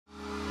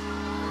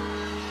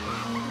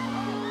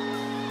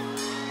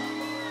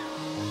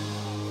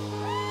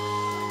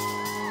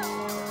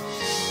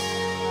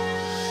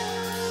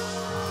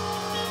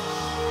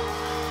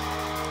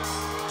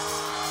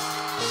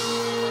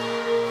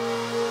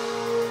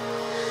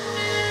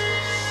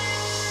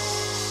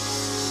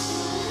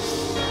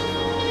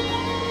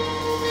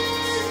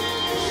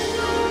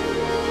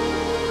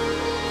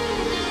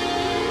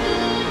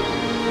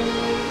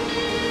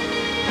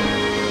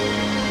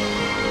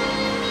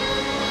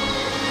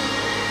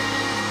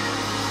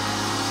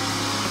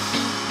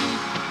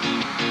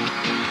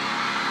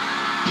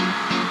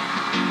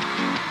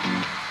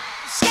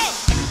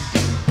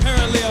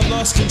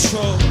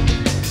control.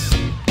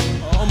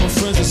 All my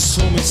friends have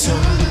told me so.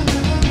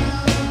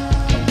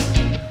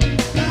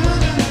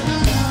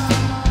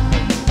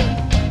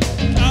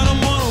 I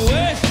don't wanna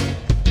wait.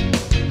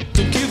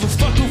 Don't give a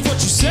fuck with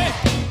what you say.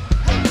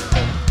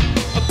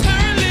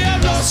 Apparently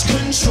I've lost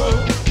control.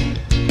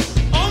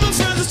 All my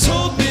friends have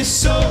told me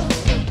so.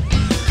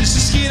 Let's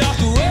just get out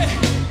the way,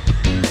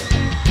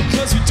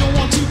 because we don't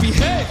want to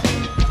behave.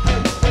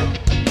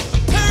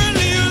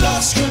 Apparently you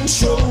lost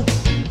control.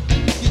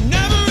 You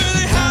never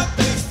really have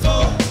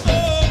before.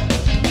 Oh,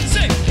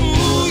 say,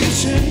 ooh, you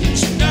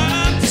changed,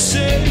 not the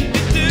same.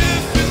 You're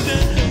different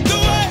than the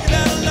way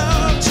that I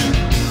loved you,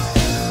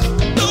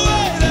 the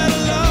way that I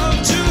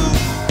loved you.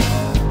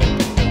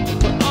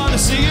 But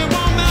honestly, it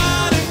won't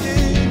matter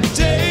in a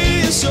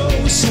day or so.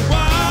 So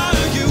why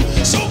are you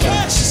so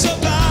precious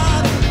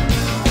about it?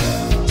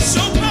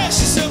 So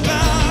precious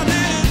about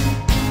it.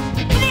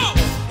 Come on,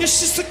 it's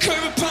just a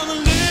curve upon the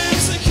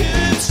lips, the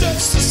kiss,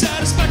 just the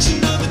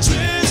satisfaction of the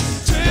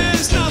twist.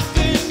 Twist,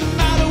 nothing the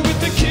matter with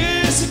the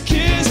kiss, the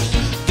kiss.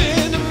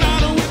 Nothing the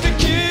matter with the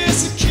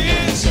kiss, the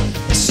kiss.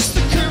 It's just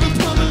the curve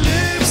upon the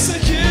lips, the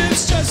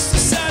kiss, just the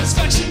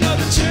satisfaction of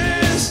the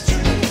twist.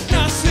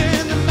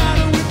 Nothing the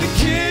matter with the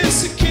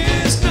kiss, the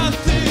kiss.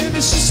 Nothing,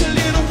 it's just a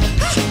little,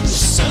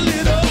 just a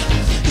little,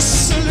 it's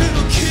just a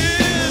little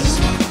kiss.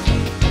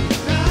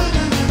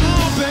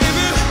 Oh,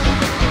 baby.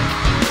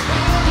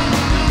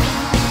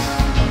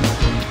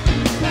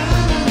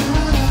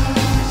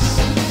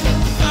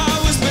 I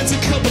was meant a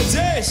couple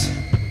days,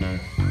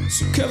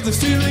 so kept the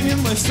feeling in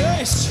my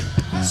face.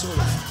 Sort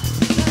of.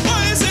 Why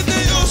is it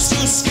that you're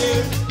so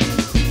scared?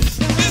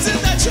 Is it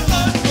that you're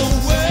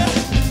unaware?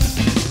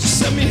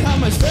 Just let me have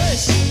my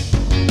face.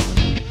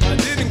 I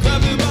didn't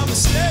grab it by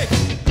mistake.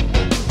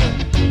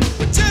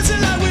 We're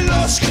dancing like we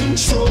lost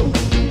control.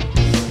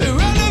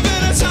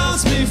 Irrelevant at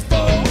times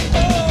before.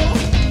 Oh,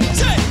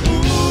 say,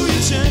 ooh, you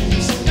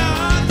changed,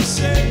 not the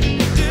same.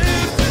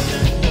 Different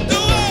than the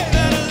way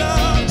that I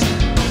loved you,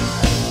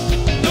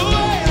 the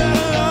way that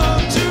I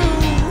loved you.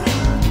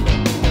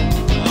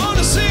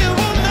 Honestly, it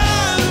won't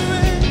matter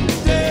in a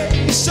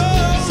day. So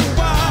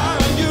why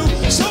are you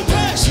so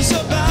precious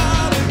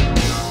about it?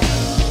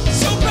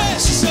 So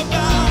precious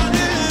about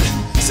it.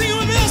 Sing it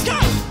with me, let's go.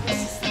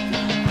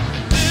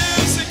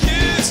 Lips and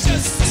kiss,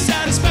 just the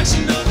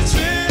satisfaction of the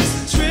twist,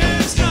 the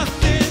twist.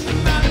 Nothing the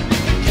matter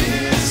with the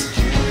kiss,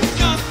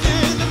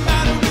 nothing the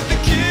matter with the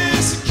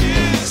kiss, the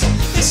kiss.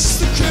 It's just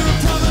the curve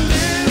upon the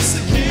lips,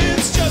 the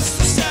kiss, just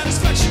the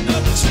satisfaction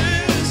of the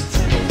twist.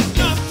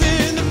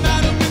 Nothing the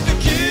matter with the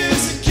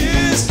kiss, the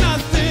kiss.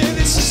 Nothing,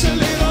 it's just a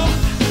little,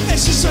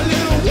 it's just a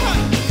little what?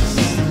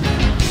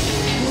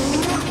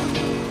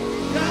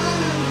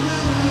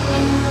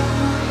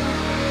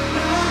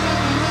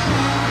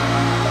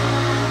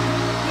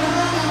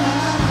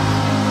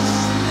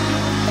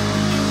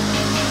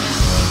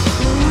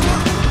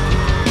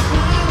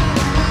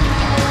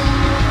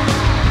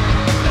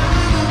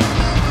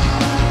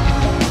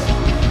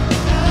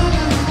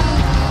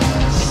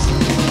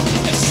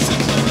 It's just a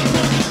curve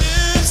upon the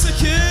lips, the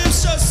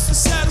kiss, just the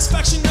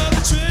satisfaction of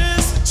the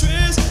twist, the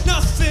twist.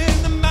 Nothing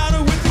the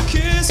matter with the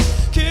kiss,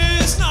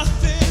 kiss.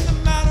 Nothing the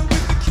matter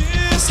with the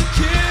kiss, the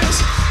kiss.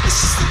 It's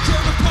just the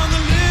curve upon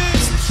the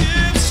lips, the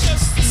kiss,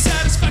 just the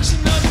satisfaction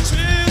of the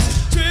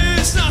twist,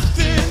 twist.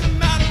 Nothing the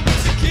matter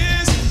with the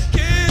kiss,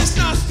 kiss.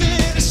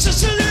 Nothing, it's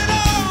just a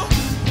little,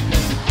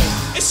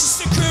 it's just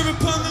the curve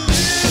upon the lips.